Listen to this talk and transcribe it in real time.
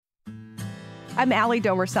I'm Allie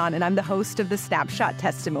Domerson, and I'm the host of the Snapshot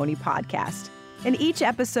Testimony podcast. In each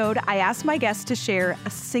episode, I ask my guests to share a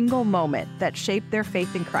single moment that shaped their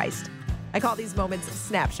faith in Christ. I call these moments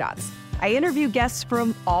snapshots. I interview guests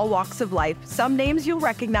from all walks of life. Some names you'll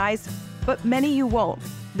recognize, but many you won't.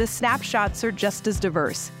 The snapshots are just as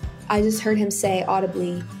diverse. I just heard him say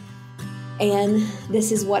audibly, "And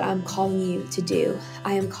this is what I'm calling you to do.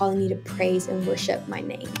 I am calling you to praise and worship my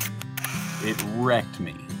name." It wrecked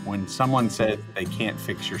me when someone said they can't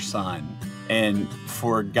fix your son, and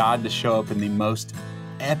for God to show up in the most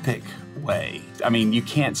epic way. I mean, you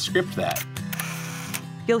can't script that.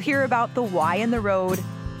 You'll hear about the why in the road,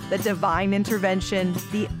 the divine intervention,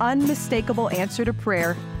 the unmistakable answer to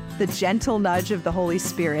prayer, the gentle nudge of the Holy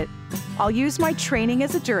Spirit. I'll use my training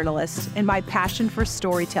as a journalist and my passion for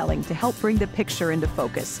storytelling to help bring the picture into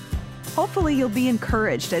focus. Hopefully, you'll be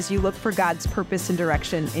encouraged as you look for God's purpose and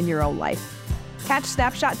direction in your own life. Catch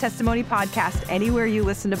Snapshot Testimony Podcast anywhere you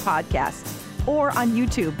listen to podcasts or on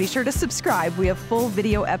YouTube. Be sure to subscribe. We have full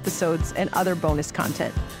video episodes and other bonus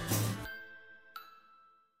content.